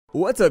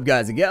What's up,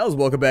 guys and gals?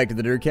 Welcome back to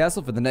the Nerd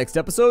Castle for the next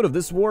episode of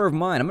this war of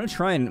mine. I'm going to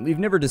try and... We've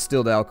never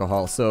distilled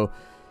alcohol, so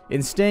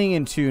in staying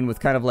in tune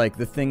with kind of like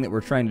the thing that we're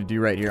trying to do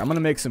right here, I'm going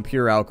to make some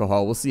pure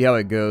alcohol. We'll see how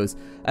it goes.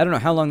 I don't know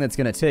how long that's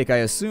going to take. I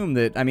assume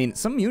that, I mean,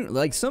 some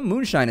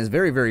moonshine is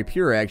very, very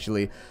pure,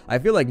 actually. I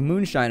feel like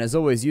moonshine is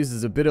always used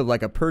as a bit of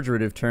like a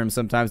pejorative term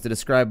sometimes to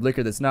describe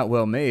liquor that's not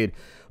well made.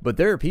 But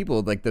there are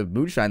people, like the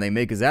moonshine they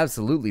make is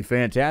absolutely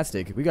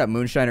fantastic. We got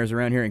moonshiners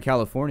around here in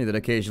California that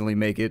occasionally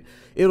make it.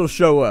 It'll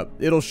show up.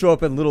 It'll show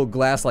up in little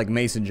glass like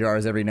mason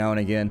jars every now and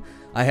again.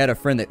 I had a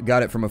friend that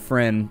got it from a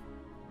friend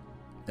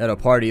at a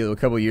party a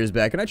couple years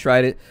back, and I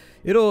tried it.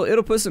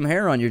 It'll put some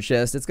hair on your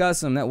chest. It's got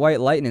some, that white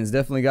lightning's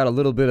definitely got a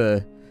little bit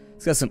of,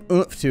 it's got some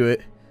oomph to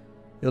it.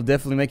 It'll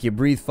definitely make you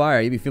breathe fire.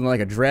 You'll be feeling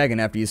like a dragon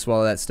after you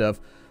swallow that stuff.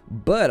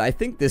 But I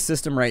think this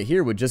system right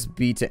here would just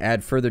be to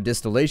add further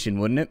distillation,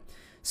 wouldn't it?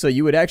 So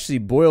you would actually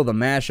boil the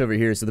mash over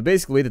here. So the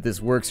basic way that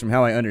this works, from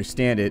how I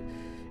understand it,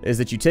 is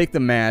that you take the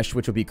mash,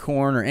 which will be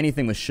corn or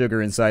anything with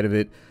sugar inside of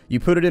it. You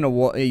put it in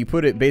you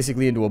put it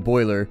basically into a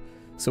boiler,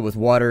 so with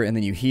water, and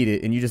then you heat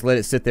it, and you just let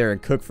it sit there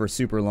and cook for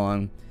super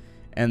long.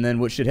 And then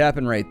what should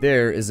happen right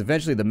there is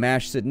eventually the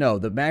mash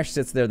the mash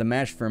sits there, the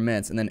mash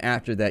ferments, and then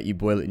after that you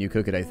boil it and you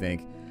cook it. I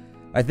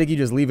think you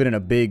just leave it in a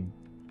big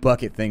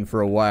bucket thing for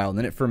a while, and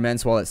then it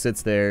ferments while it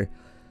sits there.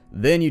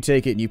 Then you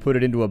take it and you put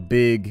it into a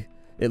big,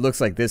 it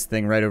looks like this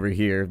thing right over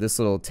here, this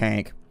little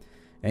tank,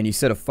 and you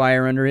set a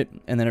fire under it,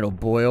 and then it'll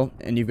boil,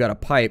 and you've got a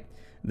pipe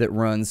that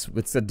runs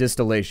with a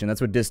distillation. That's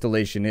what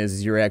distillation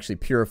is you're actually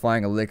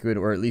purifying a liquid,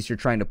 or at least you're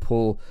trying to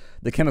pull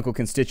the chemical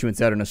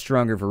constituents out in a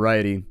stronger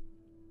variety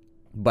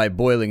by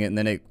boiling it, and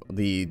then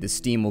the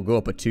steam will go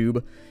up a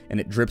tube,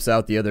 and it drips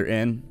out the other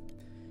end,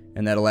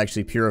 and that'll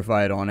actually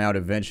purify it on out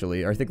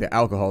eventually. Or I think the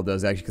alcohol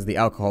does, actually, because the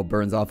alcohol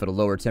burns off at a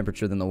lower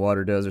temperature than the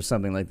water does, or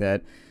something like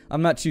that.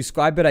 I'm not too...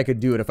 I bet I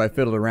could do it if I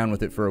fiddled around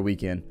with it for a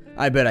weekend.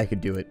 I bet I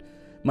could do it.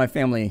 My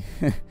family...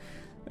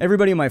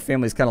 Everybody in my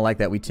family is kind of like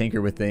that. We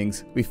tinker with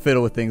things. We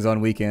fiddle with things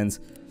on weekends.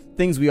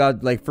 Things we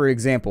ought... Like, for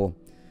example,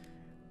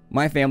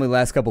 my family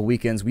last couple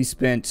weekends, we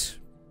spent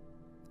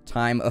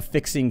time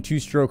affixing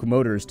two-stroke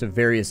motors to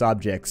various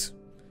objects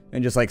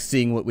and just, like,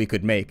 seeing what we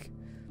could make.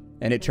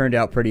 And it turned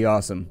out pretty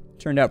awesome.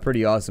 We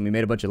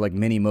made a bunch of like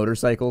mini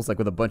motorcycles, like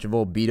with a bunch of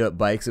old beat up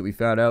bikes that we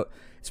found out.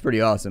 It's pretty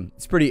awesome.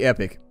 It's pretty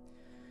epic.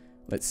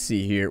 Let's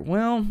see here.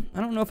 Well,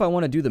 I don't know if I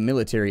want to do the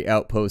military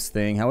outpost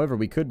thing. However,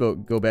 we could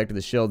go back to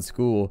the shelled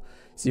school,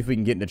 see if we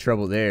can get into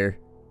trouble there.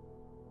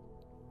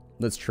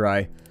 Let's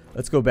try.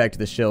 Let's go back to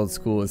the shelled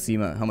school and see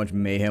how much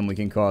mayhem we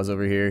can cause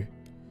over here.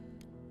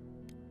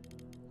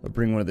 I'll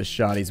bring one of the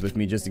shotties with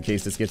me just in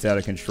case this gets out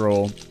of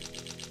control.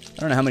 I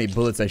don't know how many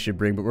bullets I should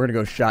bring, but we're going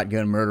to go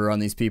shotgun murder on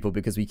these people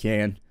because we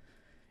can.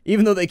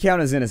 Even though they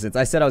count as innocents.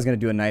 I said I was going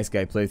to do a nice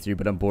guy playthrough,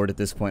 but I'm bored at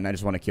this point and I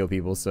just want to kill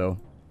people, so...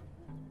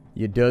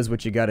 You does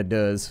what you gotta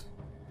does.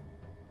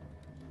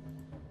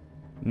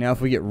 Now if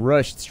we get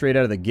rushed straight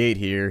out of the gate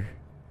here...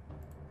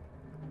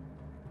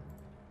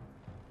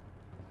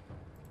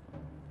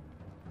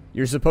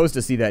 You're supposed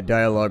to see that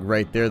dialogue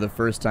right there the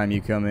first time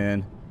you come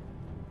in.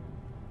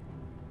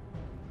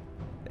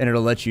 And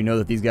it'll let you know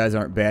that these guys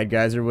aren't bad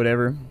guys or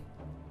whatever.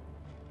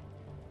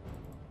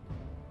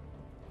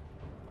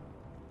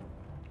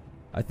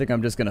 I think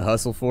I'm just gonna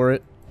hustle for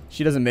it.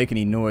 She doesn't make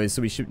any noise,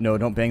 so we should... No,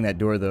 don't bang that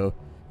door, though.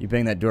 You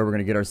bang that door, we're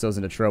gonna get ourselves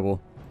into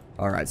trouble.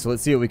 Alright, so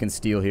let's see what we can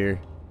steal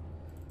here.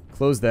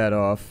 Close that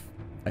off.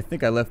 I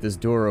think I left this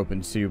door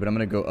open, too, but I'm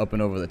gonna go up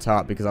and over the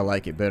top because I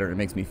like it better. It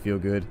makes me feel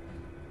good.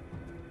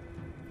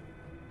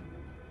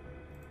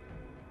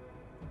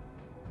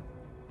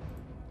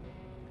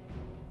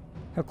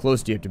 How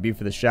close do you have to be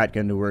for the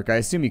shotgun to work? I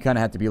assume you kind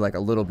of have to be, like, a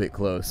little bit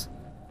close.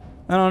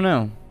 I don't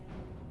know.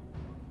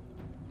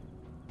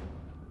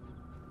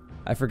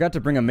 I forgot to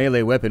bring a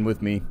melee weapon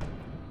with me.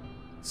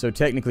 So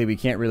technically we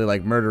can't really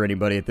like murder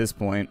anybody at this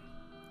point.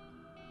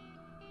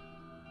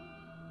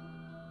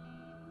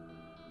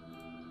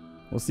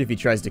 We'll see if he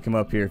tries to come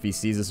up here, if he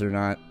sees us or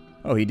not.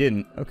 Oh, he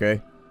didn't.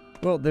 Okay.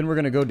 Well, then we're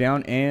going to go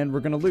down and we're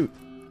going to loot.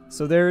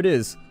 So there it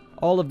is.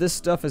 All of this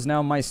stuff is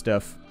now my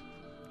stuff.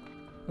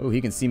 Oh, he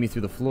can see me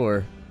through the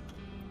floor.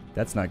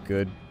 That's not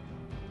good.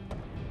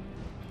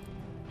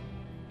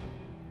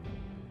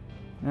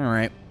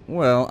 Alright.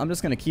 Well, I'm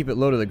just going to keep it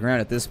low to the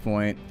ground at this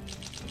point.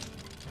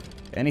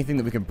 Anything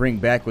that we can bring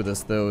back with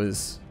us, though,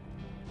 is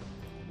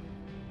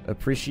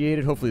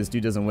appreciated. Hopefully this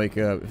dude doesn't wake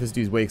up. If this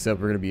dude wakes up,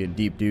 we're going to be in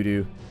deep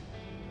doo-doo.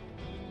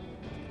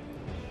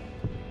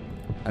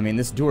 I mean,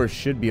 this door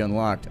should be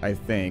unlocked, I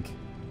think.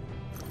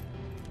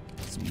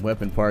 Some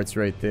weapon parts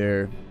right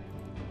there.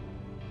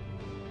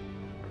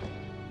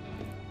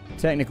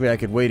 Technically, I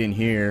could wait in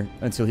here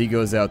until he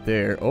goes out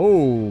there.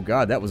 Oh,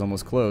 God, that was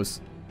almost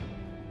close.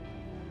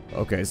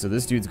 Okay, so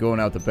this dude's going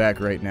out the back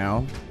right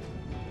now.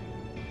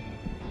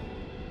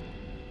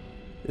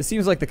 It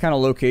seems like the kind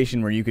of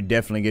location where you could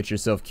definitely get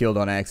yourself killed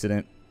on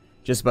accident.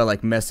 Just by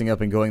like messing up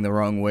and going the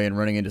wrong way and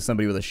running into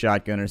somebody with a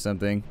shotgun or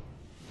something.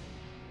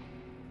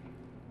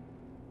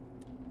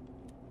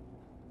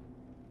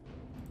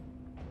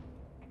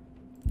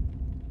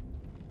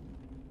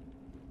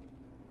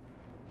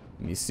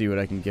 Let me see what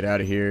I can get out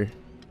of here.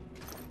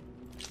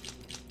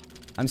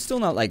 I'm still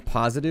not, like,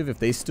 positive if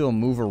they still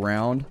move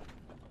around,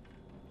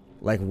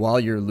 like, while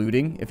you're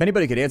looting. If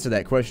anybody could answer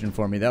that question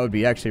for me, that would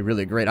be actually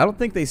really great. I don't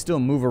think they still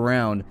move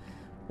around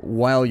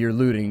while you're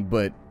looting,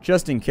 but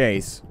just in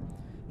case.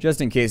 Just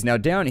in case. Now,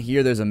 down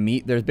here, there's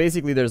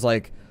there's,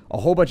 like, a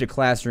whole bunch of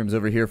classrooms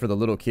over here for the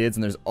little kids,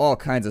 and there's all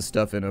kinds of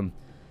stuff in them.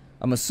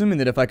 I'm assuming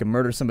that if I can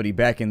murder somebody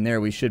back in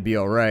there, we should be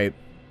alright.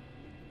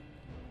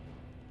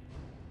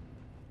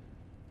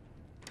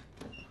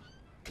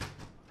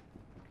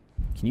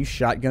 Can you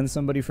shotgun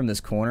somebody from this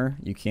corner?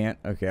 You can't?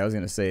 Okay, I was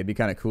going to say, it'd be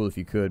kind of cool if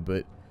you could,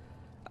 but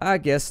I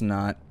guess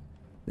not.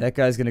 That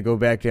guy's going to go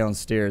back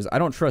downstairs. I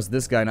don't trust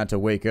this guy not to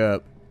wake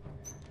up.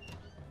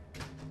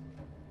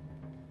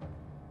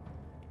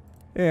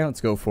 Yeah,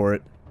 let's go for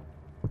it.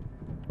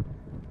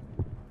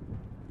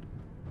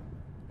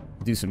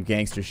 Do some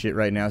gangster shit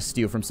right now.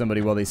 Steal from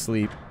somebody while they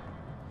sleep.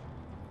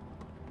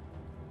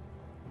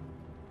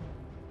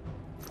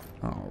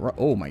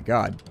 Oh my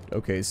god.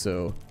 Okay,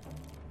 so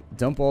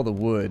dump all the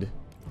wood.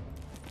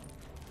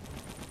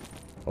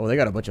 Oh, they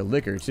got a bunch of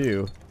liquor,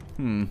 too.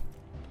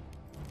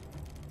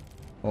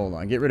 Hold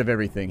on. Get rid of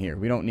everything here.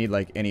 We don't need,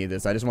 like, any of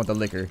this. I just want the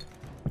liquor.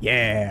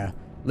 Yeah!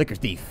 Liquor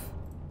thief.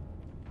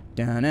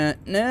 I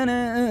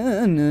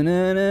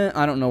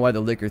don't know why the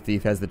liquor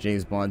thief has the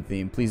James Bond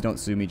theme. Please don't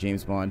sue me,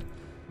 James Bond.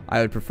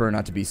 I would prefer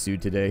not to be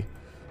sued today.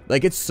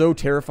 Like, it's so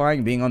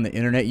terrifying being on the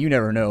internet. You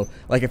never know.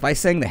 Like, if I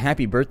sang the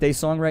Happy Birthday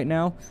song right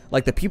now,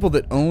 like, the people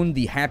that own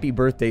the Happy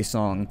Birthday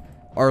song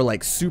are,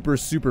 like, super,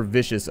 super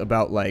vicious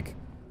about, like,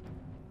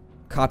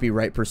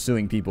 copyright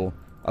pursuing people.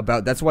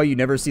 That's why you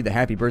never see the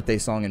Happy Birthday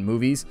song in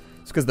movies.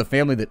 It's because the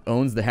family that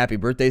owns the Happy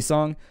Birthday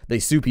song, they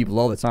sue people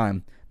all the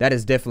time. That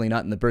is definitely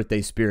not in the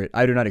birthday spirit.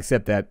 I do not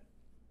accept that.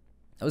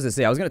 I was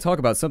going to talk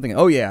about something.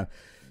 Oh, yeah.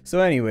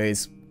 So,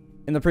 anyways,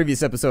 in the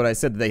previous episode, I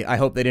said that I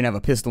hope they didn't have a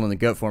pistol in the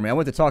gut for me. I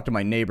went to talk to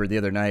my neighbor the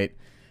other night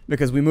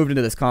because we moved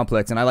into this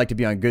complex, and I like to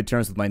be on good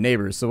terms with my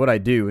neighbors. So what I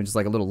do, and just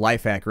like a little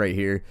life hack right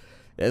here,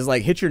 is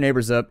like hit your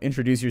neighbors up,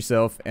 introduce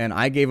yourself, and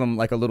I gave them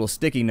like a little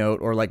sticky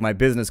note or like my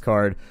business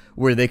card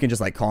where they can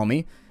just like call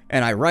me.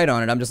 And I write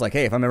on it, I'm just like,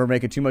 hey, if I'm ever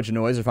making too much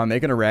noise or if I'm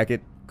making a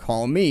racket,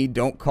 call me.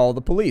 Don't call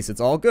the police.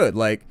 It's all good.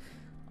 Like,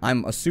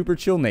 I'm a super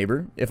chill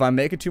neighbor. If I'm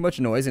making too much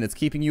noise and it's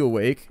keeping you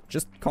awake,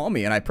 just call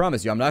me. And I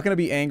promise you, I'm not going to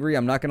be angry.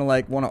 I'm not going to,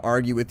 like, want to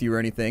argue with you or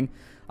anything.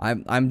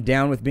 I'm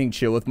down with being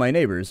chill with my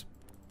neighbors.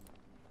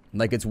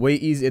 Like, it's way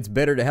easy. It's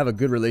better to have a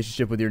good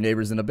relationship with your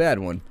neighbors than a bad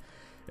one.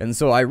 And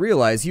so I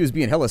realized he was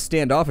being hella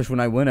standoffish when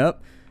I went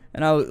up.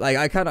 And I was like,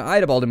 I kind of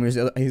eyeballed him.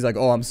 He's like,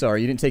 oh, I'm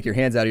sorry. You didn't take your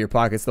hands out of your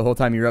pockets the whole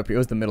time you were up here. It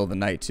was the middle of the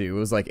night, too. It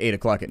was like 8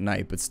 o'clock at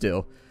night, but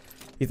still.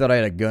 He thought I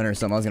had a gun or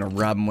something. I was going to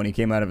rob him when he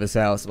came out of his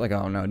house. I'm like,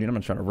 oh, no, dude, I'm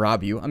not trying to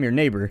rob you. I'm your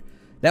neighbor.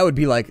 That would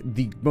be like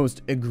the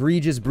most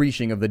egregious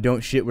breaching of the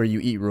don't shit where you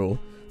eat rule.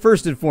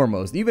 First and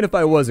foremost, even if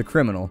I was a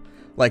criminal,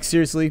 like,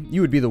 seriously,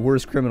 you would be the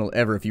worst criminal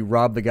ever if you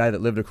robbed the guy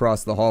that lived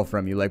across the hall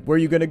from you. Like, where are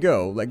you going to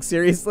go? Like,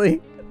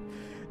 seriously?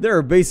 There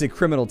are basic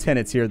criminal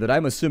tenets here that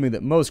I'm assuming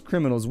that most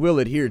criminals will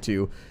adhere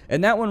to,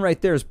 and that one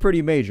right there is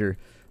pretty major.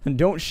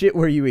 Don't shit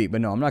where you eat.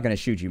 But no, I'm not going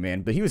to shoot you,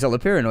 man. But he was hella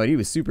paranoid. He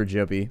was super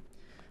jumpy.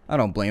 I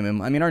don't blame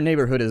him. I mean, our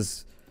neighborhood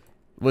is...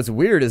 What's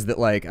weird is that,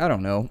 like, I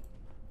don't know.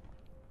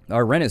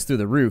 Our rent is through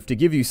the roof. To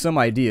give you some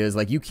ideas,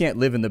 like, you can't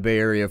live in the Bay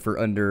Area for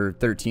under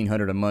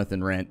 $1,300 a month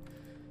in rent.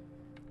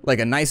 Like,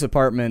 a nice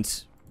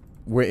apartment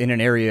in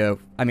an area...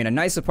 I mean, a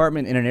nice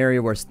apartment in an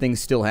area where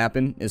things still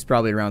happen is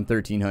probably around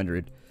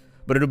 $1,300.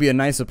 But it'll be a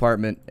nice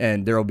apartment,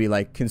 and there'll be,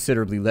 like,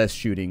 considerably less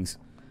shootings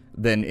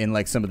than in,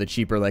 like, some of the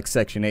cheaper, like,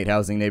 Section 8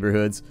 housing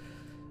neighborhoods.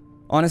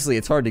 Honestly,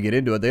 it's hard to get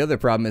into it. The other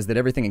problem is that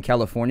everything in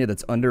California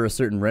that's under a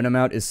certain rent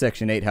amount is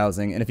Section 8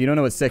 housing. And if you don't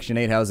know what Section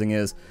 8 housing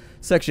is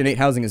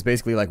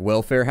basically like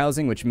welfare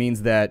housing, which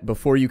means that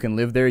before you can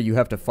live there, you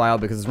have to file,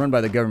 because it's run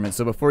by the government.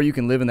 So before you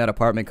can live in that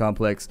apartment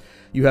complex,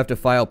 you have to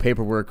file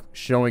paperwork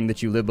showing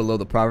that you live below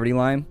the poverty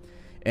line.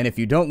 And if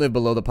you don't live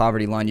below the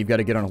poverty line, you've got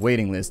to get on a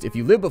waiting list. If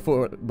you live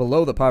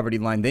below the poverty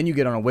line, then you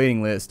get on a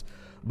waiting list.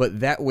 But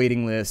that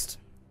waiting list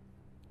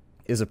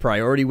is a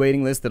priority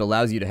waiting list that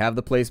allows you to have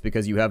the place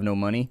because you have no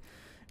money.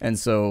 And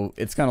so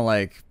it's kind of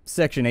like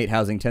Section 8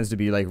 housing tends to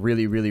be like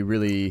really, really,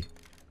 really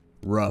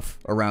rough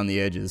around the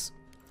edges.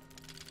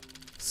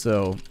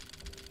 So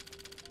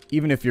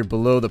even if you're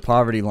below the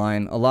poverty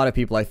line, a lot of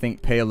people, I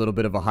think, pay a little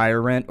bit of a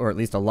higher rent, or at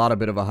least a lot of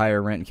bit of a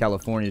higher rent in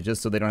California,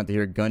 just so they don't have to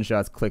hear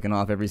gunshots clicking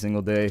off every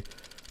single day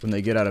when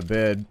they get out of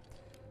bed.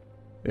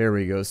 There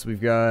we go. So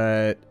we've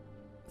got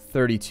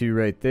 32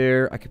 right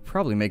there. I could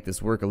probably make this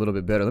work a little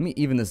bit better. Let me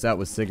even this out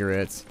with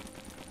cigarettes.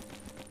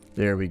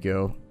 There we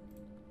go.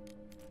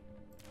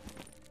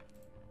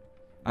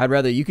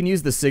 You can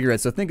use the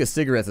cigarettes, so think of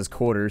cigarettes as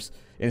quarters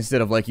instead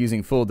of like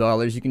using full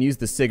dollars. You can use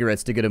the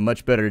cigarettes to get a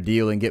much better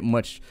deal and get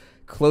much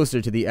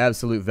closer to the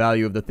absolute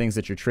value of the things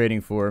that you're trading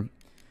for.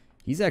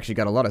 He's actually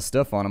got a lot of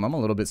stuff on him. I'm a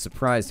little bit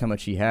surprised how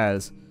much he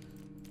has.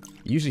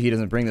 Usually he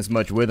doesn't bring this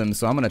much with him,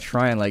 so I'm going to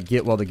try and like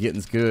get while the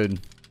getting's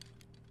good.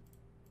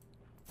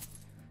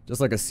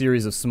 Just like a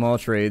series of small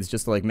trades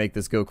just to like make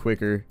this go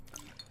quicker.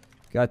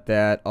 Got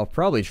that. I'll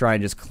probably try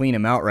and just clean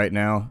him out right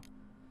now,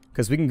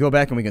 because we can go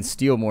back and we can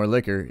steal more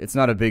liquor. It's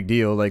not a big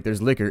deal. Like,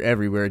 there's liquor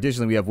everywhere.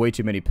 Additionally, we have way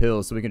too many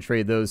pills, so we can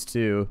trade those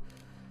too.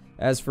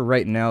 As for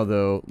right now,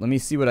 though, let me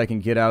see what I can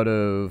get out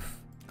of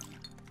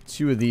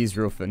 2 of these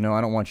real fast. No,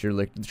 I don't want your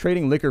liquor.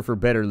 Trading liquor for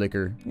better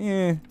liquor.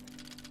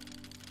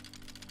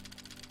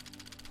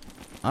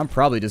 I'm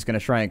probably just going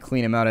to try and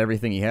clean him out of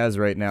everything he has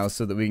right now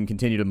so that we can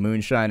continue to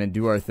moonshine and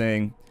do our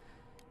thing.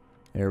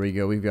 There we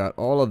go. We've got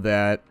all of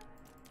that.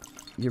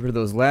 Get rid of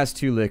those last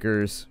 2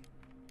 liquors.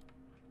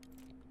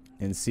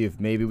 And see if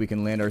maybe we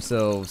can land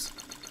ourselves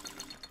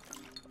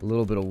a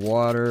little bit of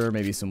water,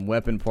 maybe some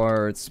weapon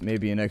parts,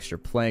 maybe an extra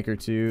plank or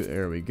 2.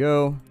 There we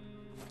go.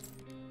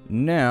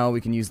 Now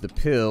we can use the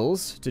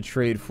pills to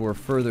trade for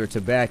further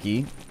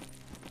tobacco.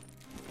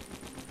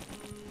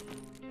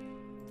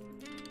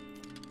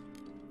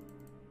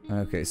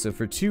 Okay, so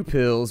for 2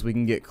 pills we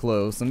can get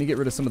close. Let me get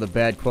rid of some of the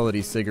bad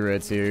quality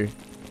cigarettes here.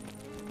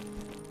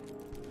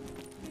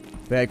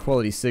 Bad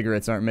quality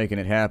cigarettes aren't making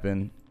it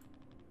happen.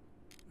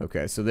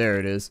 Okay, so there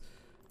it is.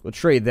 We'll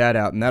trade that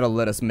out, and that'll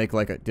let us make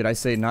like a... Did I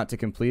say not to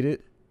complete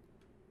it?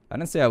 I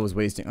didn't say I was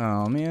wasting...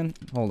 Oh, man.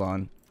 Hold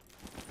on.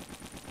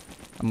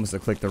 I must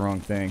have clicked the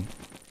wrong thing.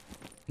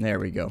 There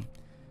we go.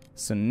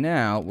 So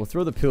now, we'll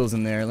throw the pills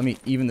in there. Let me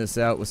even this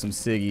out with some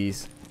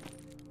ciggies.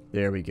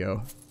 There we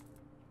go.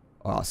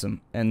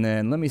 Awesome. And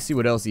then, let me see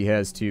what else he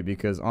has, too,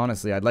 because,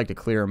 honestly, I'd like to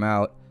clear him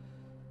out.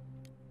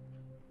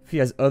 If he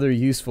has other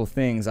useful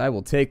things, I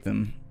will take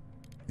them.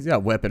 He's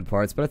got weapon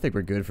parts, but I think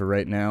we're good for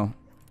right now.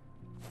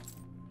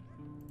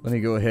 Let me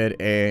go ahead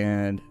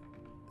and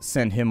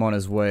send him on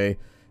his way.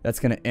 That's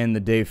going to end the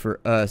day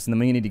for us. And then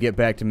we need to get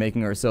back to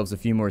making ourselves a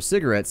few more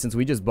cigarettes since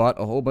we just bought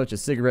a whole bunch of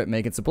cigarette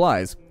making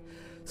supplies.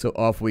 So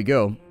off we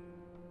go.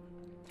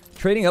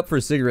 Trading up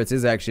for cigarettes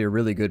is actually a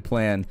really good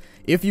plan.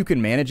 If you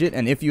can manage it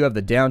and if you have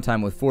the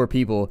downtime with 4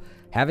 people,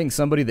 having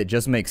somebody that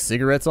just makes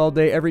cigarettes all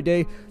day, every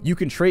day, you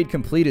can trade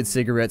completed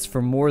cigarettes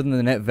for more than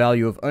the net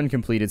value of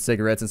uncompleted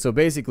cigarettes. And so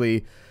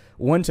basically...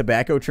 1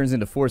 tobacco turns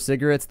into 4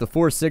 cigarettes. The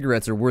 4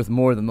 cigarettes are worth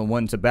more than the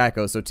 1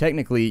 tobacco. So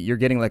technically, you're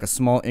getting like a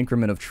small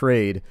increment of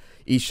trade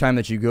each time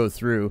that you go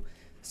through.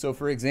 So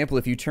for example,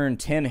 if you turn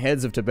 10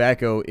 heads of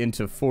tobacco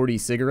into 40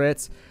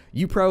 cigarettes,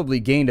 you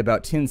probably gained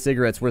about 10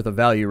 cigarettes worth of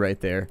value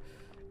right there.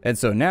 And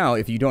so now,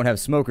 if you don't have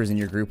smokers in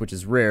your group, which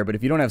is rare, but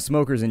if you don't have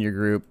smokers in your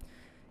group,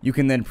 you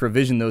can then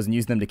provision those and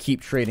use them to keep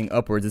trading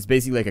upwards. It's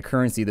basically like a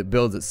currency that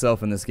builds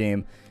itself in this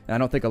game. And I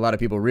don't think a lot of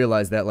people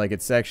realize that. Like,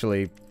 it's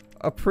actually...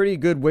 a pretty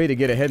good way to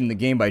get ahead in the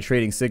game by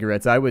trading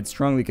cigarettes. I would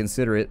strongly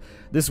consider it.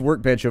 This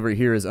workbench over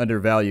here is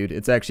undervalued.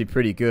 It's actually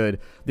pretty good.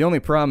 The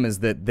only problem is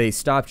that they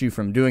stopped you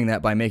from doing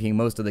that by making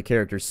most of the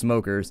characters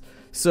smokers.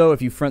 So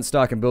if you front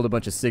stock and build a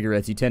bunch of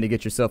cigarettes, you tend to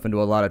get yourself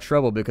into a lot of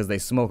trouble because they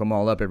smoke them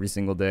all up every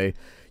single day.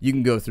 You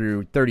can go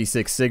through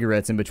 36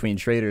 cigarettes in between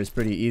traders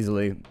pretty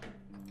easily.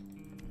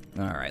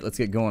 Alright, let's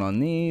get going on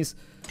these.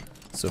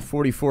 So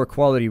 44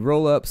 quality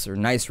roll-ups, or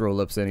nice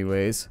roll-ups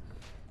anyways.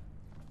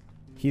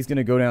 He's going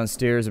to go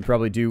downstairs and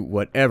probably do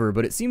whatever,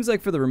 but it seems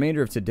like for the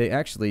remainder of today...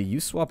 Actually,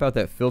 you swap out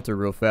that filter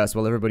real fast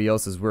while everybody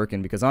else is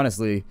working, because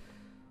honestly,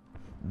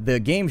 the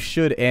game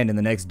should end in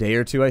the next day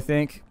or 2, I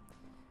think.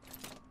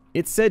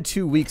 It said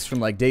 2 weeks from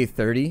like day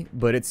 30,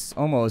 but it's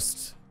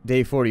almost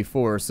day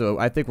 44, so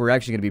I think we're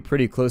actually going to be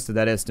pretty close to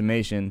that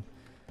estimation.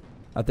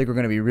 I think we're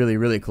going to be really,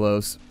 really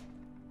close.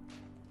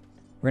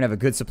 We're going to have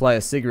a good supply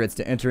of cigarettes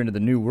to enter into the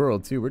new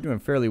world, too. We're doing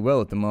fairly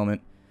well at the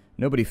moment.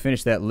 Nobody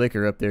finished that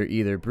liquor up there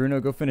either. Bruno,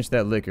 go finish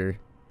that liquor.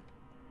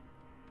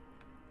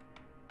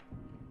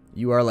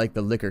 You are like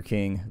the liquor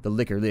king. The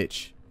liquor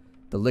lich.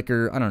 The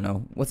liquor... I don't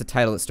know. What's a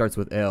title that starts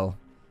with L?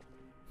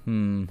 I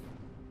don't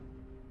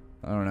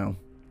know.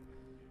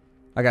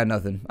 I got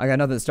nothing. I got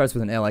nothing that starts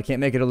with an L. I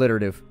can't make it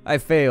alliterative. I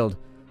failed.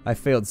 I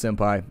failed,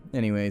 senpai.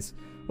 Anyways,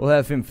 we'll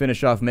have him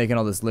finish off making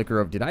all this liquor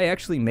up. Did I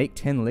actually make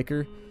 10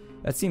 liquor?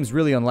 That seems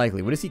really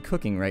unlikely. What is he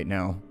cooking right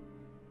now?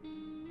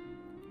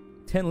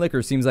 10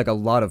 liquor seems like a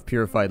lot of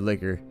purified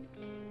liquor.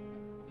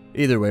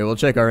 Either way, we'll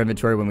check our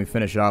inventory when we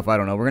finish off. I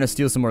don't know. We're gonna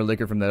steal some more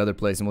liquor from that other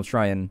place, and we'll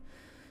try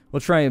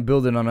and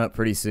build it on up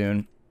pretty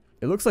soon.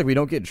 It looks like we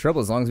don't get in trouble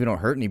as long as we don't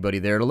hurt anybody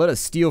there. It'll let us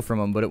steal from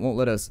them, but it won't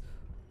let us...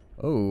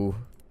 Oh.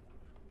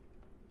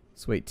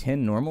 So wait,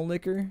 10 normal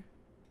liquor?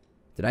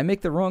 Did I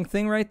make the wrong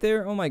thing right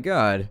there? Oh my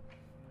god.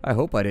 I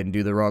hope I didn't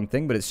do the wrong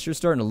thing, but it's sure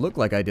starting to look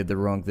like I did the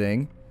wrong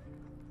thing.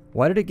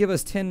 Why did it give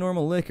us 10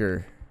 normal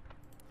liquor?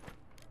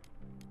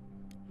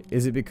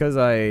 Is it because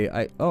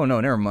oh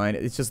no, never mind.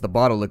 It's just the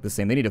bottle looked the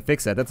same. They need to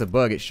fix that. That's a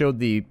bug. It showed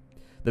the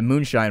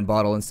moonshine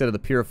bottle instead of the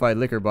purified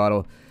liquor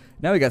bottle.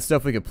 Now we got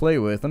stuff we could play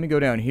with. Let me go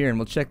down here and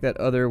we'll check that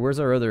other... Where's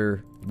our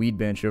other weed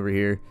bench over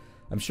here?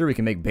 I'm sure we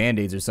can make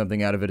band-aids or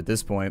something out of it at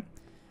this point.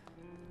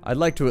 I'd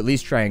like to at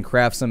least try and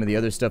craft some of the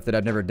other stuff that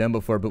I've never done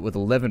before, but with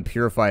 11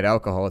 purified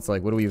alcohol, it's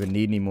like, what do we even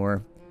need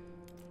anymore?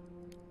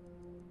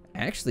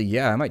 Actually,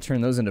 yeah, I might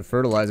turn those into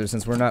fertilizer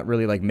since we're not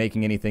really, like,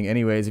 making anything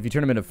anyways. If you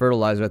turn them into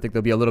fertilizer, I think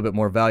they'll be a little bit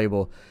more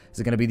valuable. Is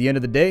it going to be the end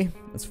of the day?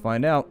 Let's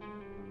find out.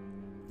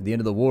 The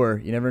end of the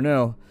war. You never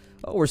know.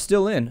 Oh, we're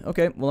still in.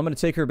 Okay, well, I'm going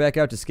to take her back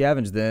out to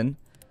scavenge then.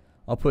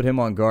 I'll put him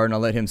on guard, and I'll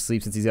let him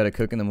sleep since he's got to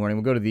cook in the morning.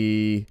 We'll go to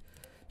the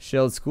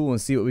shelled school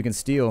and see what we can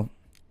steal. I'm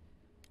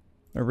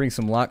going to bring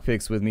some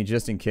lockpicks with me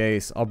just in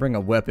case. I'll bring a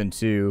weapon,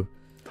 too.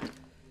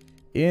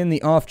 In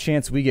the off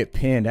chance we get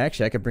pinned,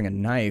 actually, I could bring a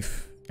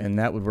knife, and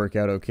that would work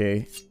out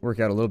okay.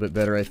 Work out a little bit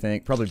better, I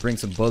think. Probably bring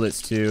some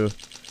bullets, too.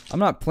 I'm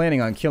not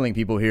planning on killing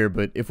people here,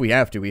 but if we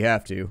have to, we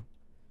have to.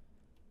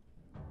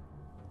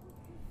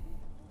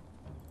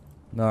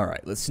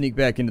 Alright, let's sneak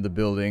back into the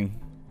building.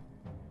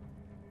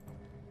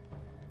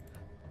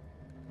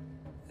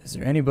 Is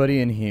there anybody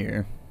in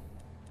here?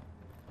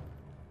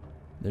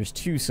 There's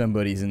two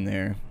somebodies in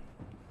there.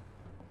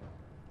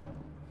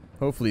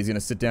 Hopefully he's going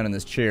to sit down in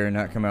this chair and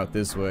not come out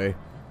this way.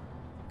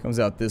 Comes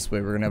out this way,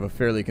 we're going to have a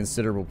fairly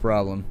considerable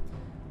problem.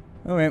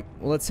 Okay,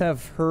 well, let's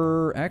have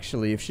her...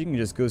 Actually, if she can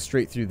just go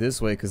straight through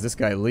this way, because this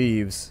guy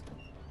leaves.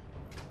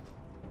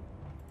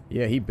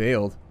 Yeah, he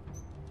bailed.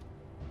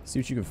 See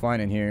what you can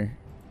find in here.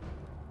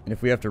 And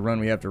if we have to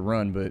run, we have to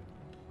run, but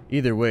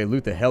either way,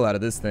 loot the hell out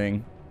of this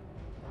thing.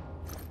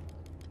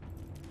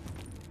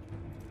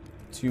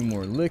 2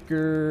 more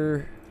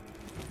liquor.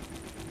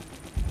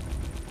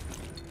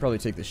 Probably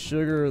take the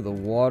sugar, the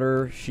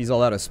water. She's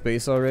all out of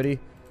space already.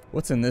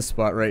 What's in this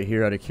spot right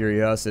here out of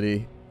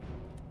curiosity?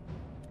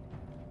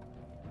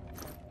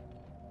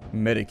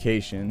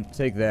 Medication.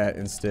 Take that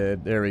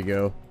instead. There we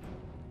go.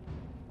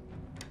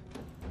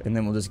 And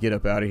then we'll just get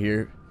up out of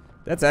here.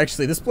 That's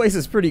actually, this place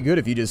is pretty good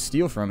if you just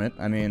steal from it.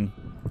 I mean,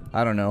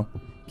 I don't know.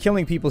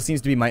 Killing people seems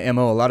to be my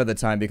MO a lot of the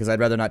time because I'd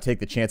rather not take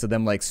the chance of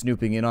them like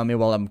snooping in on me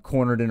while I'm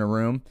cornered in a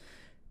room.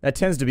 That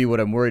tends to be what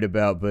I'm worried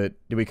about, but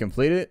did we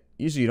complete it?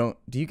 Usually you don't.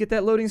 Do you get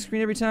that loading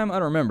screen every time? I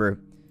don't remember.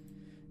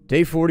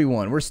 Day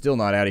 41. We're still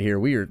not out of here.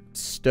 We are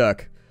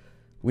stuck.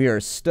 We are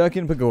stuck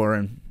in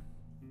Pagoran.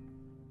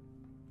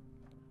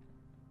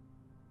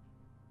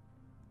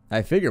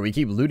 I figure we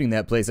keep looting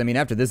that place. I mean,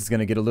 after this it's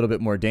going to get a little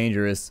bit more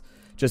dangerous.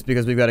 Just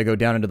because we've got to go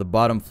down into the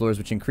bottom floors,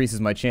 which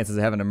increases my chances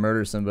of having to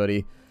murder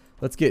somebody.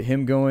 Let's get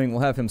him going.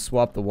 We'll have him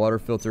swap the water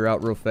filter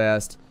out real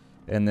fast.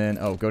 And then,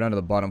 oh, go down to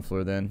the bottom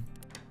floor then.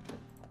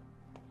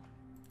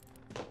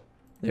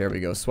 There we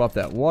go. Swap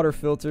that water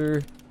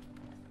filter.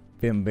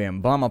 Bim,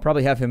 bam, bomb. I'll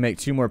probably have him make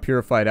 2 more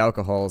purified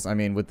alcohols. I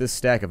mean, with this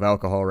stack of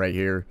alcohol right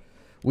here,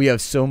 we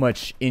have so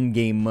much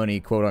in-game money,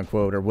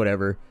 quote-unquote, or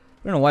whatever.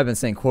 I don't know why I've been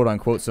saying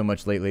quote-unquote so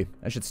much lately.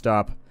 I should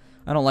stop.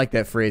 I don't like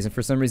that phrase, and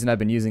for some reason I've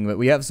been using it.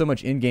 We have so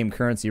much in-game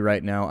currency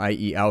right now,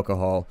 i.e.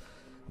 alcohol,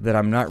 that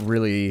I'm not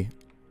really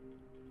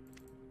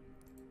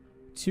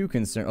too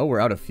concerned. Oh,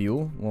 we're out of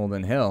fuel? Well,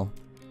 then hell.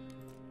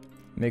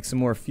 Make some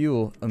more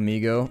fuel,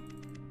 amigo.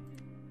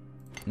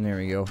 And there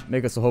we go.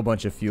 Make us a whole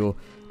bunch of fuel.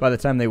 By the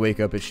time they wake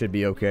up, it should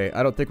be okay.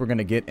 I don't think we're going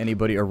to get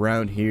anybody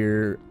around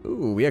here.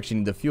 Ooh, we actually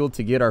need the fuel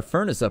to get our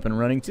furnace up and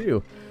running,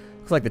 too.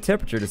 Looks like the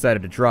temperature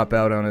decided to drop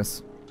out on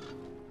us.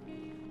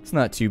 It's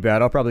not too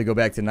bad. I'll probably go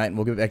back tonight and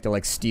we'll get back to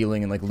like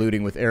stealing and like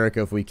looting with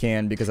Erica if we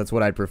can, because that's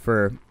what I'd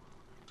prefer. I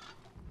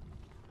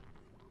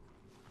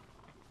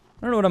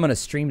don't know what I'm going to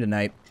stream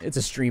tonight. It's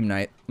a stream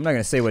night. I'm not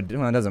going to say what...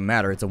 Well, it doesn't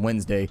matter. It's a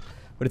Wednesday.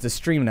 But it's a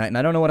stream night, and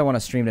I don't know what I want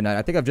to stream tonight.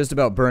 I think I've just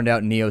about burned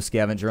out Neo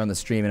Scavenger on the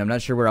stream, and I'm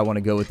not sure where I want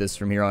to go with this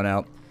from here on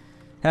out.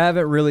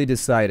 Haven't really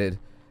decided.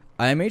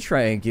 I may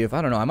try and give...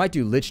 I don't know. I might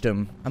do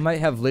Lichdom. I might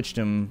have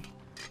Lichdom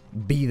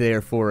be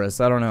there for us.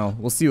 I don't know.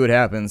 We'll see what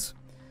happens.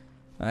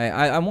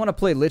 I want to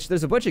play Lich.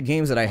 There's a bunch of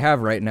games that I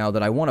have right now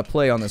that I want to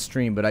play on the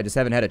stream, but I just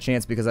haven't had a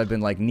chance because I've been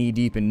like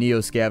knee-deep in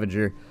Neo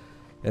Scavenger.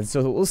 And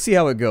so we'll see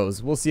how it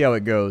goes. We'll see how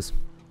it goes.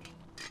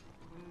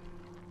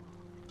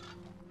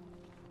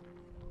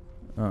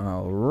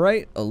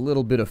 Alright, a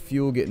little bit of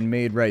fuel getting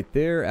made right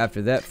there.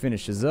 After that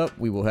finishes up,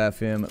 we will have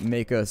him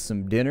make us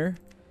some dinner.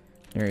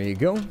 There you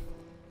go.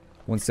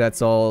 Once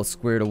that's all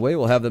squared away,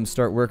 we'll have them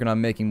start working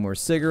on making more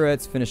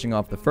cigarettes, finishing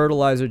off the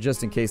fertilizer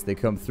just in case they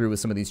come through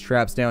with some of these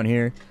traps down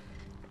here.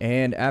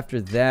 And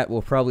after that,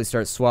 we'll probably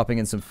start swapping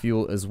in some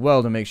fuel as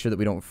well to make sure that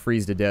we don't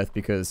freeze to death,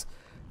 because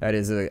that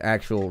is an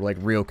actual, like,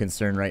 real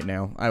concern right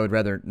now. I would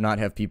rather not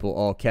have people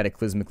all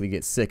cataclysmically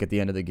get sick at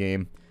the end of the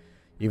game,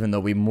 even though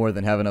we more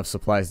than have enough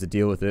supplies to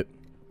deal with it.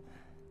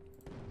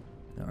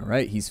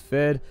 Alright, he's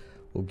fed.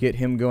 We'll get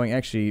him going.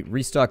 Actually,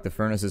 restock the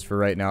furnaces for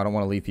right now. I don't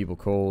want to leave people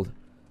cold.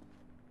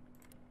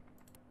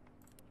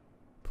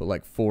 Put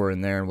like 4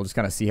 in there, and we'll just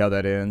kind of see how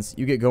that ends.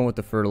 You get going with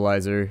the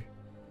fertilizer.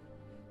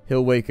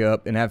 He'll wake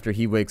up, and after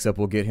he wakes up,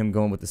 we'll get him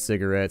going with the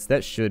cigarettes.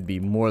 That should be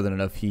more than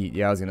enough heat.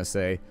 Yeah, I was going to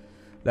say.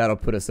 That'll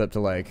put us up to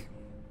like...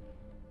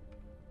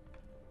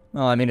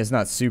 Well, I mean, it's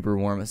not super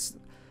warm. It's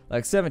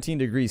like 17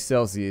 degrees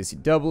Celsius. You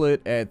double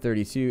it at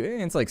 32.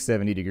 It's like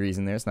 70 degrees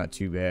in there. It's not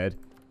too bad.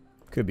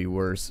 Could be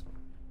worse.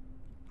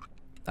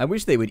 I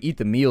wish they would eat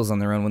the meals on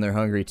their own when they're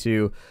hungry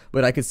too,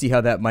 but I could see how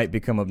that might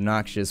become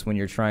obnoxious when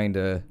you're trying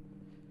to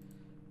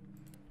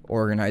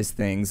organize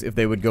things. If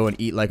they would go and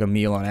eat like a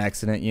meal on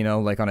accident, you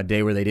know, like on a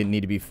day where they didn't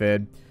need to be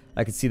fed.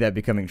 I could see that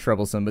becoming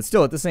troublesome, but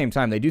still at the same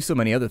time, they do so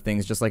many other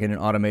things just like in an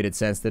automated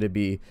sense that it'd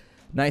be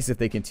nice if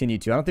they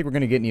continued to. I don't think we're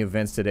going to get any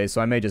events today,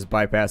 so I may just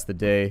bypass the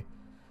day.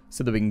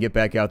 so that we can get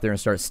back out there and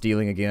start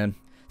stealing again.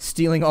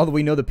 Stealing all that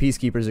we know the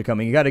peacekeepers are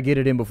coming. You gotta get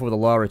it in before the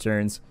law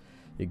returns.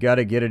 You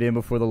gotta get it in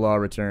before the law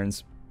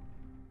returns.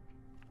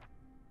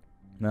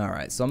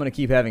 Alright, so I'm gonna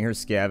keep having her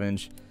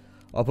scavenge.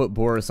 I'll put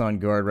Boris on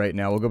guard right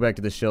now. We'll go back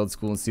to the shelled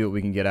school and see what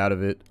we can get out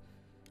of it.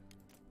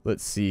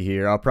 Let's see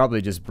here. I'll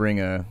probably just bring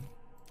a...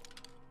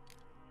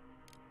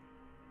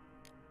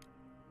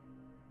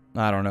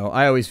 I don't know.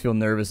 I always feel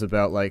nervous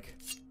about, like,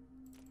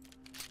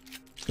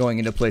 going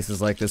into places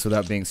like this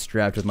without being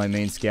strapped with my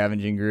main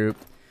scavenging group.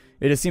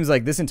 It just seems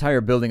like this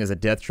entire building is a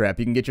death trap.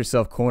 You can get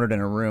yourself cornered in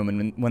a room,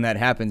 and when that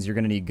happens, you're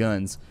going to need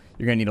guns.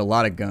 You're going to need a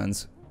lot of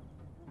guns.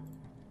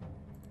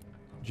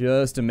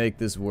 Just to make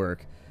this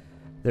work.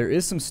 There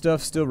is some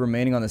stuff still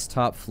remaining on this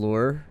top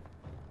floor.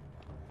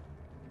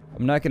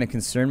 I'm not going to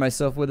concern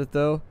myself with it,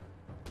 though.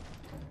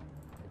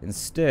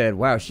 Instead,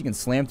 wow, she can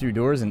slam through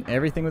doors and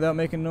everything without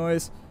making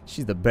noise.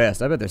 She's the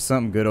best. I bet there's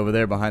something good over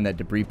there behind that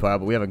debris pile,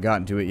 but we haven't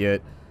gotten to it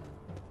yet.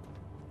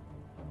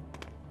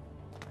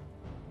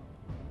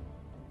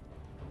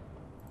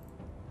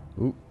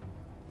 Ooh.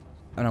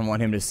 I don't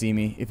want him to see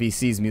me. If he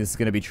sees me, this is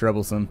going to be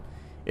troublesome.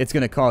 It's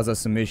going to cause us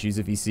some issues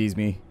if he sees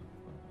me.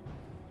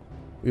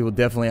 We will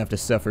definitely have to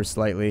suffer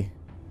slightly.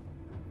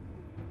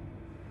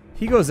 If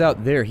he goes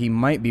out there, he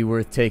might be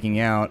worth taking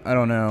out. I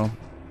don't know.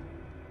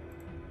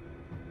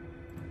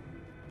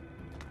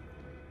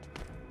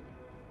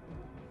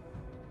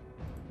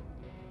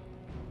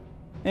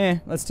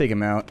 Let's take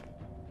him out.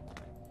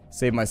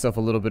 Save myself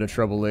a little bit of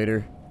trouble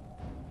later.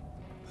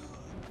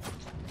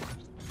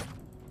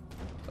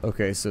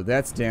 Okay, so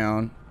that's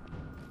down.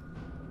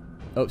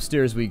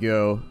 Upstairs we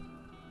go.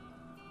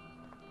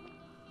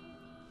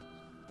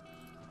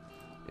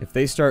 If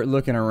they start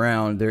looking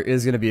around, there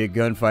is going to be a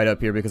gunfight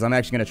up here because I'm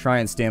actually going to try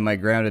and stand my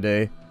ground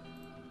today.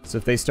 So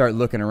if they start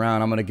looking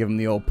around, I'm going to give them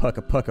the old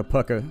pucka pucka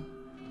pucka.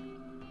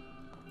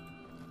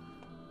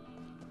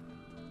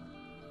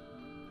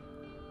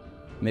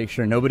 Make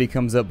sure nobody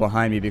comes up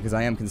behind me because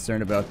I am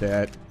concerned about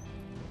that.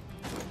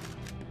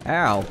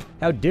 Ow!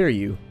 How dare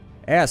you,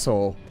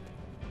 asshole!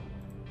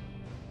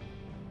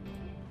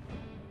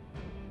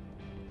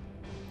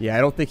 Yeah,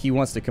 I don't think he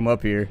wants to come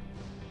up here.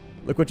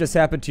 Look what just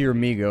happened to your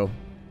amigo.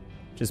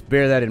 Just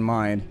bear that in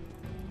mind.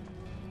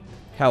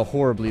 How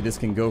horribly this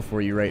can go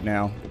for you right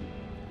now.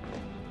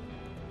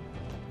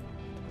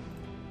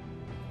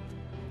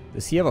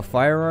 Does he have a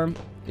firearm?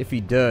 If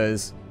he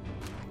does...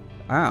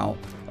 Ow.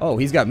 Oh,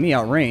 he's got me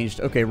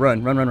outranged. Okay,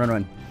 run, run, run, run,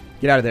 run.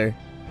 Get out of there.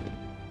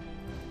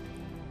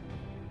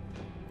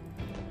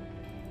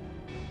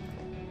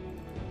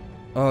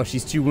 Oh,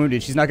 she's too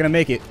wounded. She's not gonna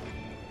make it.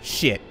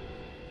 Shit.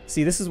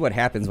 See, this is what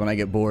happens when I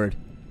get bored.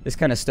 This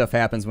kind of stuff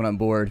happens when I'm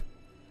bored.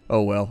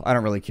 Oh well, I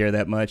don't really care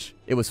that much.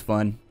 It was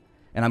fun.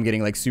 And I'm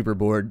getting like super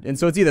bored. And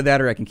so it's either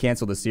that or I can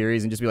cancel the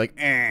series and just be like,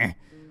 eh.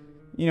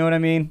 You know what I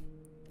mean?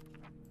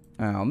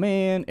 Oh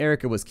man,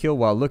 Erica was killed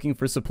while looking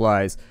for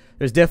supplies.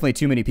 There's definitely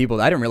too many people.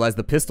 I didn't realize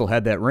the pistol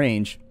had that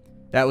range.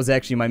 That was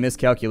actually my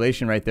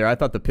miscalculation right there. I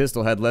thought the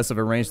pistol had less of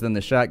a range than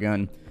the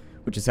shotgun,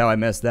 which is how I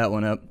messed that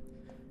one up.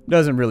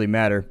 Doesn't really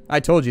matter. I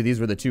told you these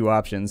were the two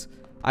options.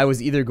 I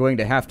was either going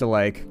to have to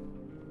like...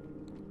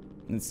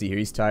 Let's see here,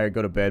 he's tired,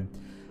 go to bed.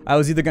 I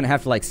was either going to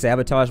have to like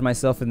sabotage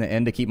myself in the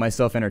end to keep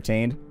myself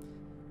entertained,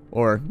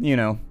 or, you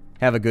know,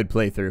 have a good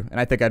playthrough. And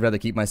I think I'd rather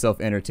keep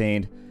myself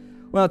entertained.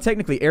 Well,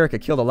 technically Erica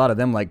killed a lot of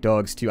them like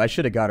dogs too. I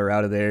should have got her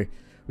out of there.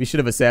 We should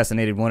have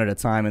assassinated one at a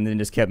time and then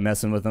just kept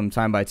messing with them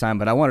time by time.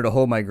 But I wanted to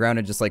hold my ground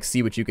and just like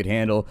see what you could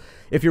handle.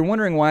 If you're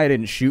wondering why I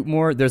didn't shoot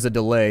more, there's a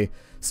delay.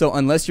 So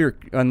unless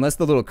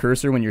the little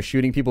cursor when you're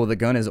shooting people with a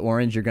gun is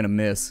orange, you're gonna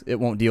miss. It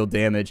won't deal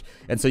damage.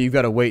 And so you've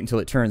got to wait until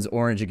it turns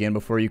orange again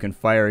before you can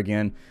fire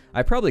again.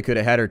 I probably could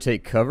have had her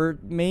take cover,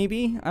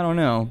 maybe? I don't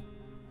know.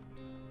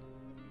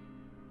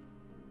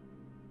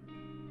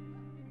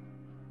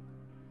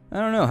 I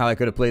don't know how I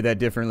could have played that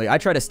differently. I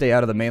try to stay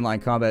out of the mainline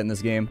combat in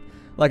this game.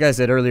 Like I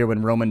said earlier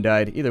when Roman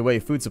died, either way,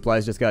 food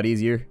supplies just got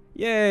easier.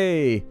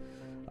 Yay!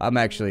 I'm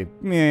actually,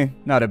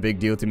 not a big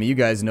deal to me. You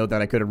guys know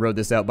that I could have rode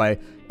this out by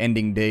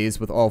ending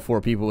days with all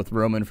 4 people with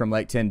Roman from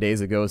like 10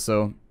 days ago,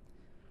 so...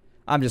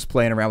 I'm just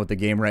playing around with the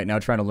game right now,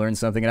 trying to learn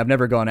something, and I've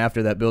never gone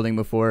after that building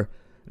before.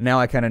 Now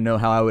I kind of know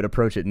how I would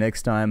approach it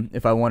next time,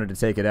 if I wanted to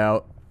take it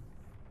out.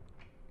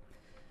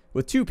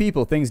 With 2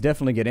 people, things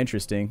definitely get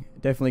interesting.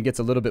 It definitely gets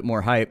a little bit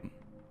more hype.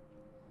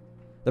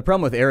 The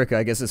problem with Erica,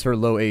 I guess, is her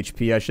low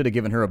HP. I should have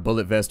given her a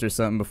bullet vest or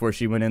something before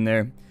she went in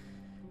there.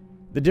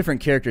 The different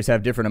characters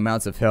have different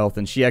amounts of health,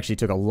 and she actually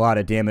took a lot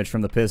of damage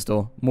from the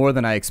pistol. More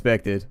than I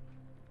expected.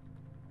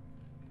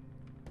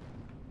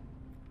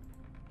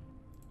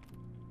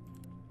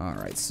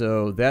 Alright,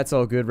 so that's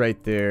all good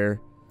right there.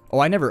 Oh,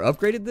 I never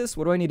upgraded this?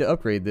 What do I need to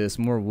upgrade this?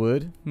 More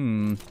wood?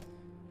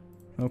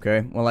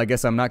 Okay, well I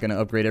guess I'm not going to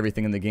upgrade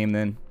everything in the game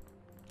then.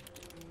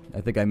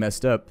 I think I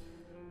messed up.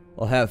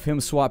 I'll have him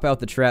swap out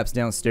the traps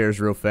downstairs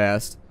real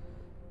fast.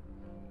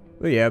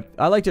 But yeah,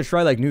 I like to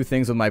try like new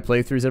things with my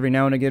playthroughs every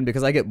now and again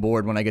because I get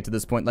bored when I get to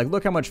this point. Like,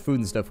 look how much food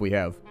and stuff we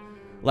have.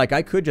 Like,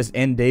 I could just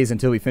end days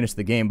until we finish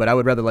the game, but I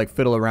would rather like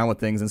fiddle around with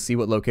things and see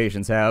what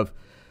locations have.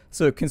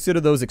 So consider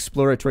those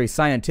exploratory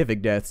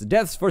scientific deaths.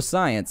 Deaths for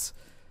science.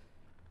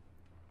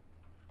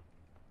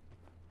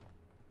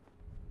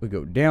 We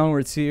go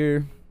downwards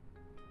here.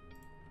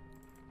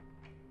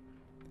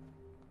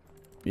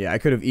 Yeah, I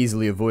could have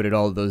easily avoided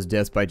all of those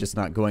deaths by just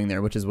not going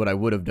there, which is what I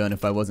would have done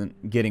if I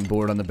wasn't getting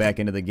bored on the back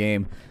end of the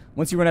game.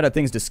 Once you run out of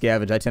things to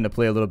scavenge, I tend to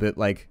play a little bit,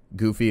 like,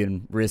 goofy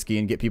and risky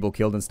and get people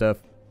killed and stuff.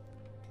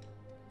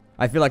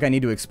 I feel like I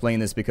need to explain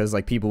this because,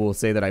 like, people will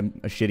say that I'm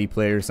a shitty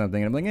player or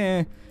something, and I'm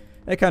like,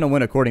 that kind of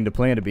went according to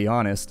plan, to be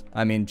honest.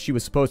 I mean, she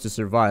was supposed to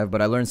survive,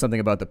 but I learned something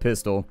about the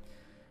pistol.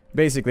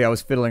 Basically, I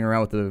was fiddling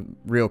around with the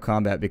real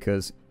combat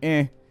because,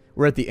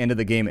 we're at the end of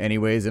the game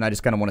anyways, and I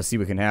just kind of want to see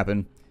what can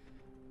happen.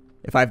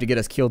 If I have to get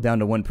us killed down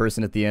to one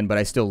person at the end, but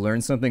I still learn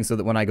something so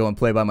that when I go and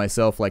play by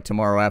myself, like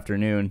tomorrow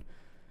afternoon,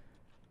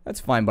 that's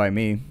fine by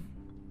me.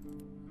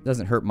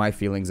 Doesn't hurt my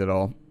feelings at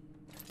all.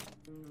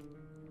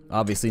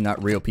 Obviously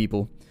not real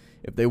people.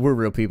 If they were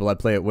real people, I'd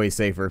play it way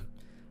safer.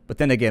 But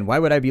then again, why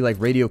would I be like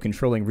radio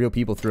controlling real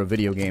people through a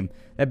video game?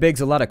 That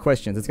begs a lot of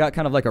questions. It's got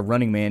kind of like a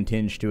Running Man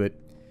tinge to it.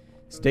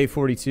 It's day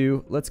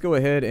 42. Let's go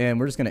ahead and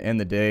we're just going to end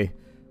the day.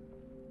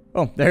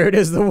 Oh, there it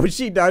is.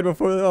 She died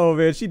before. Oh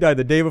man, she died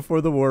the day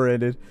before the war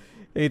ended.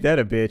 Ain't that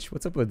a bitch?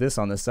 What's up with this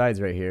on the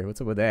sides right here?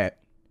 What's up with that?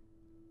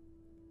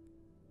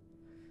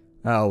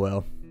 Oh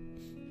well.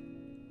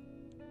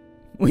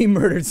 We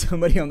murdered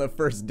somebody on the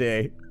first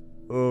day.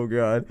 Oh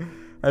god.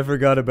 I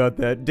forgot about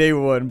that. Day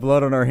 1,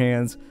 blood on our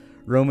hands.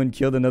 Roman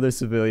killed another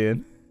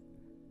civilian.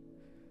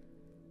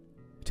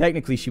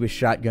 Technically, she was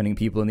shotgunning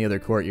people in the other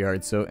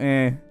courtyard, so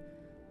A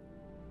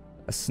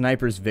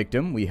sniper's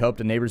victim. We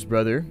helped a neighbor's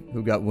brother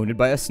who got wounded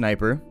by a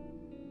sniper.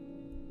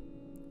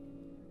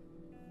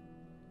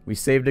 We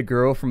saved a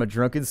girl from a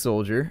drunken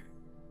soldier.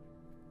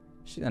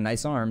 She got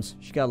nice arms.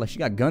 She got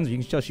guns. You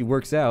can tell she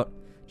works out.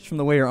 Just from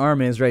the way her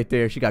arm is right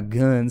there. She got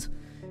guns.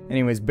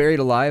 Anyways, buried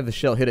alive. The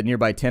shell hit a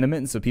nearby tenement,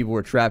 and so people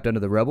were trapped under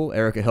the rubble.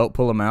 Erica helped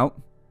pull them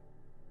out.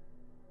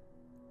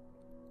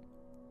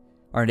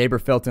 Our neighbor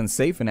felt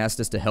unsafe and asked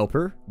us to help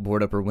her.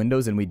 Board up her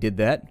windows, and we did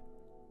that.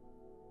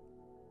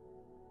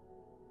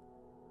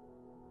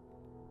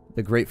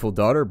 The grateful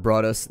daughter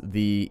brought us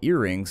the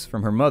earrings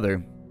from her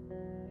mother.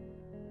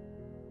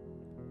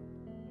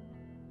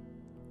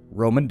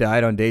 Roman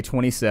died on day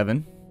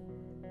 27.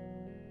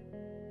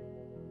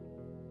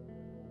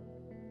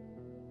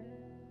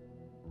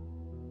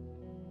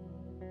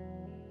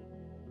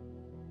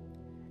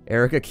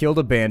 Erica killed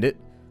a bandit.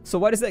 So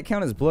why does that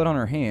count as blood on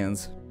her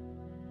hands?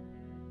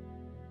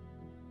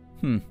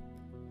 A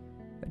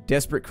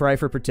desperate cry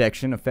for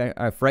protection.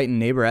 A frightened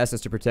neighbor asked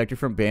us to protect her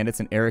from bandits,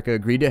 and Erica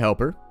agreed to help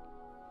her.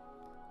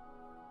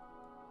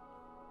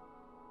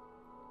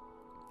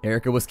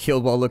 Erica was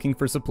killed while looking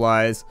for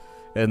supplies,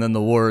 and then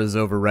the war is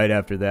over right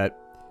after that.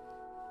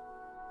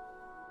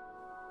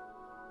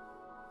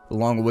 The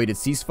long-awaited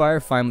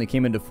ceasefire finally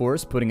came into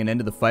force, putting an end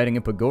to the fighting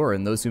in Pagora,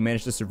 and those who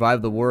managed to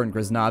survive the war in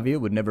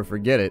Grasnavia would never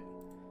forget it.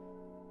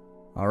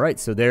 Alright,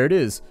 so there it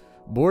is.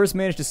 Boris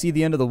managed to see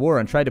the end of the war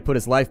and tried to put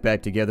his life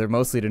back together,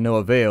 mostly to no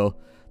avail.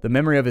 The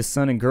memory of his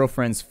son and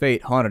girlfriend's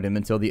fate haunted him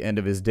until the end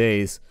of his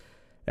days.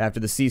 After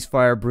the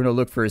ceasefire, Bruno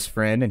looked for his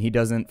friend, and he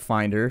doesn't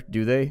find her,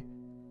 do they?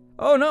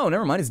 Oh no,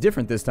 never mind, it's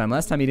different this time.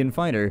 Last time he didn't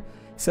find her.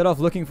 He set off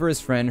looking for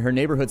his friend. Her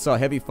neighborhood saw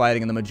heavy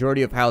fighting and the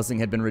majority of housing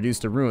had been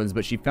reduced to ruins,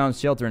 but she found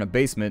shelter in a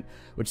basement,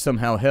 which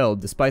somehow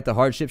held. Despite the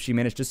hardships, she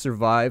managed to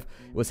survive.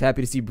 Was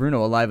happy to see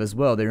Bruno alive as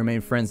well. They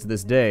remain friends to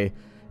this day.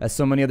 As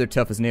so many other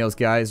tough-as-nails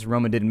guys,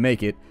 Roman didn't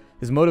make it.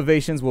 His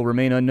motivations will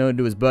remain unknown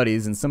to his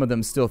buddies, and some of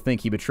them still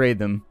think he betrayed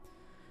them.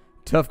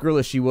 Tough girl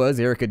as she was,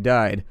 Erica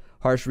died.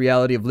 Harsh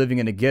reality of living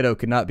in a ghetto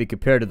could not be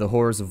compared to the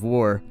horrors of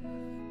war.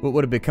 What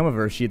would have become of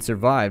her if she had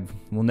survived?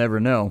 We'll never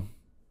know.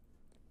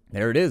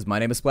 There it is. My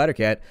name is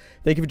Splattercat.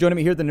 Thank you for joining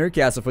me here at the Nerd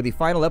Castle for the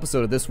final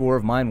episode of This War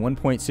of Mine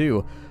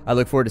 1.2. I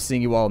look forward to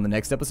seeing you all in the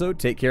next episode.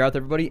 Take care out there,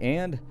 everybody,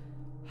 and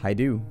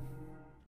hi-do.